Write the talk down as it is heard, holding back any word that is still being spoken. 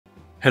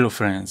Hello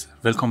friends,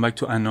 welcome back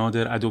to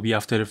another Adobe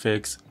After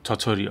Effects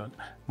tutorial.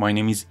 My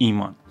name is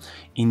Iman.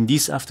 In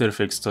this After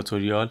Effects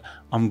tutorial,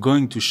 I'm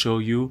going to show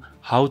you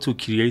how to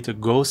create a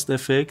ghost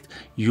effect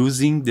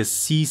using the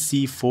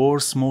CC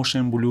Force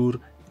Motion Blur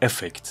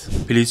effect.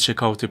 Please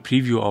check out a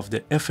preview of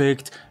the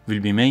effect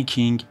we'll be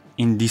making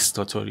in this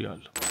tutorial.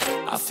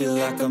 I feel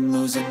like I'm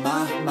losing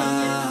my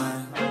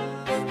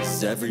mind.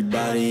 Is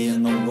everybody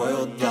in the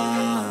world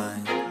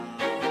blind?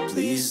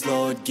 Please,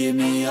 Lord, give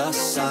me a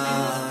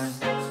sign.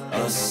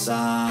 A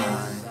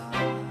sign.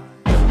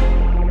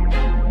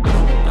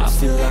 I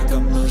feel like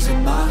I'm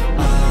losing my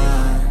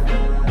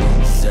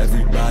mind. Is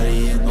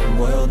everybody in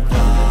the world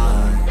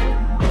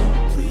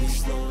blind?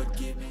 Please, Lord,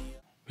 give me.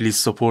 Please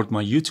support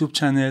my YouTube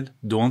channel.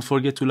 Don't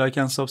forget to like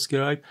and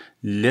subscribe.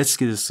 Let's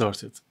get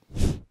started.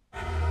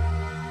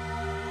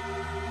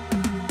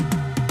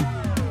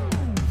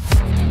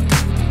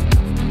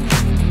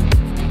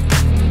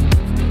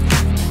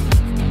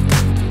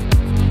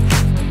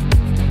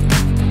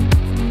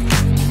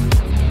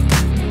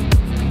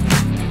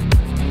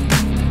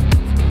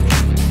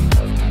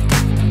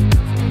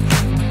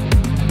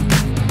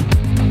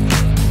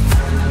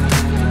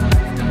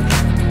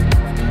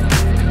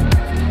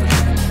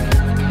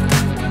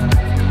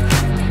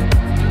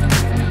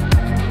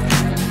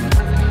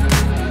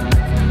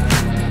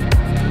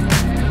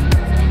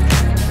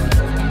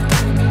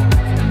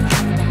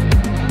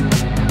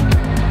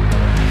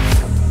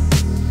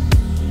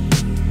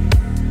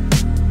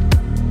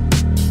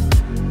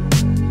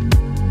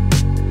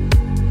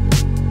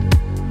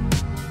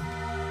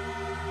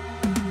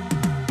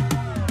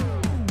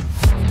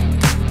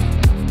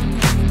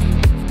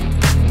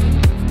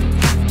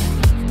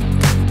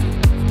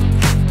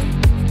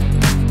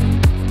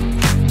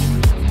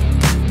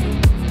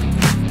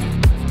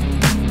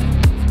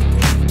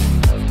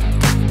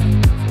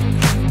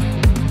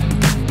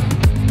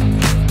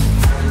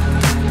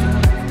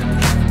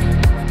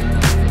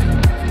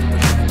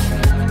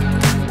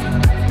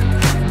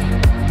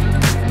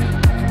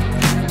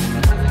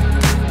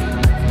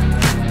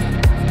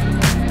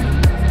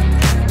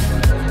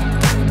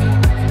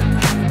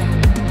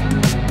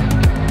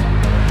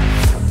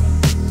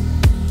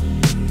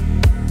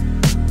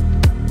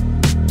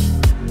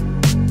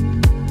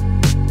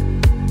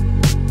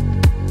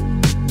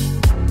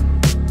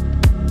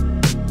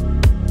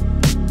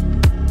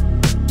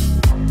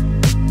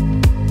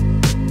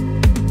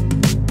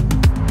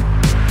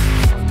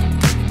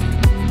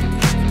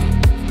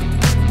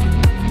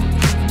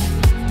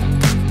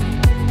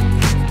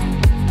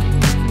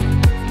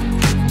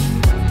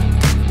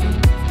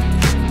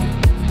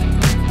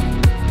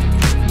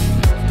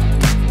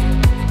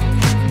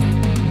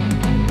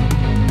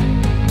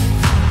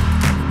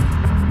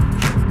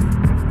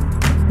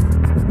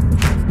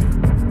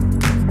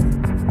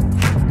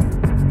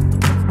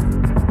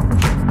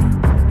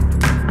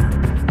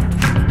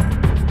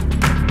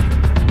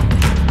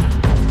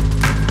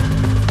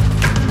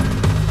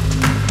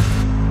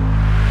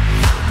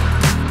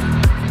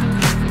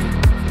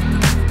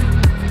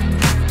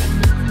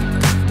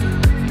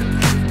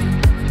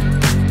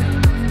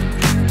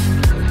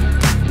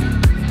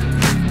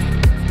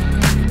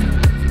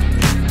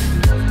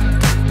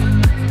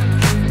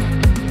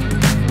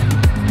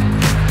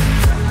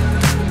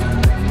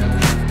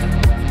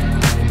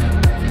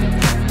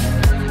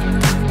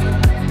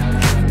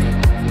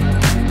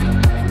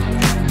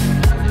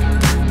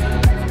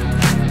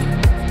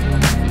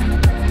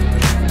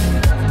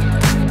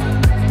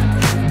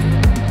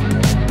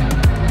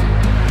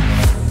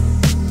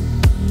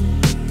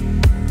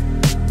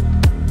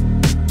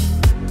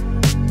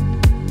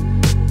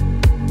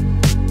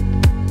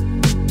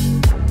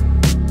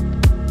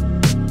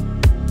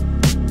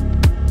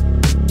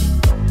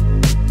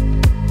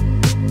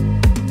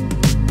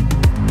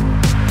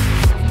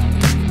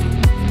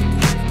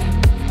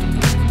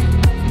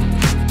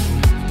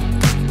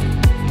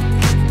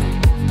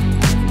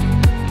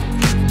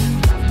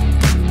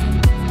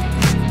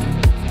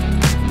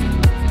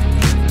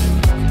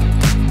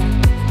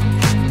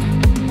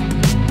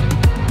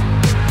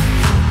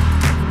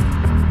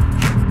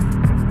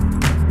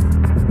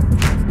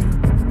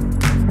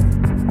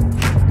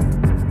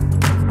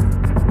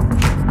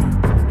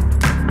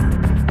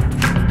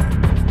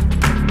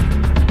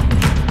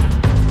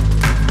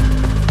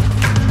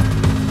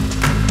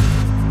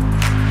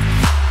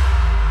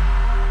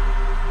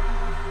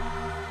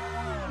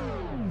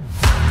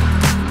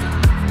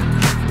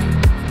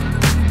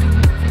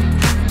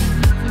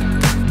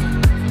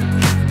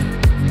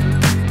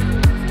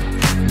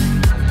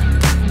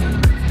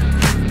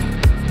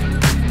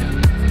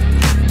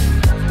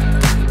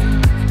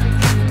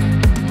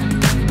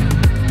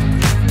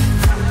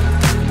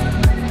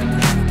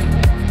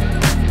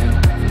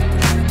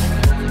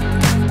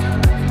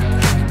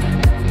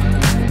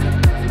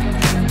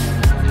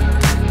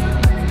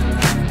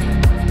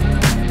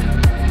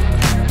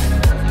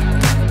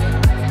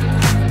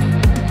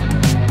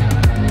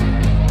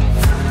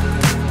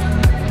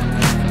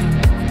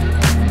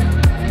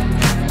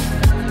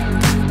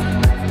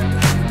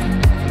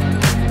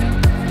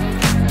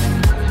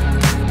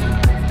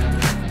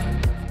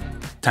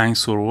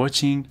 Thanks for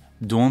watching.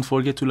 Don't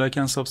forget to like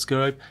and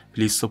subscribe.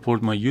 Please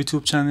support my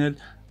YouTube channel.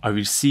 I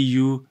will see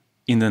you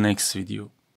in the next video.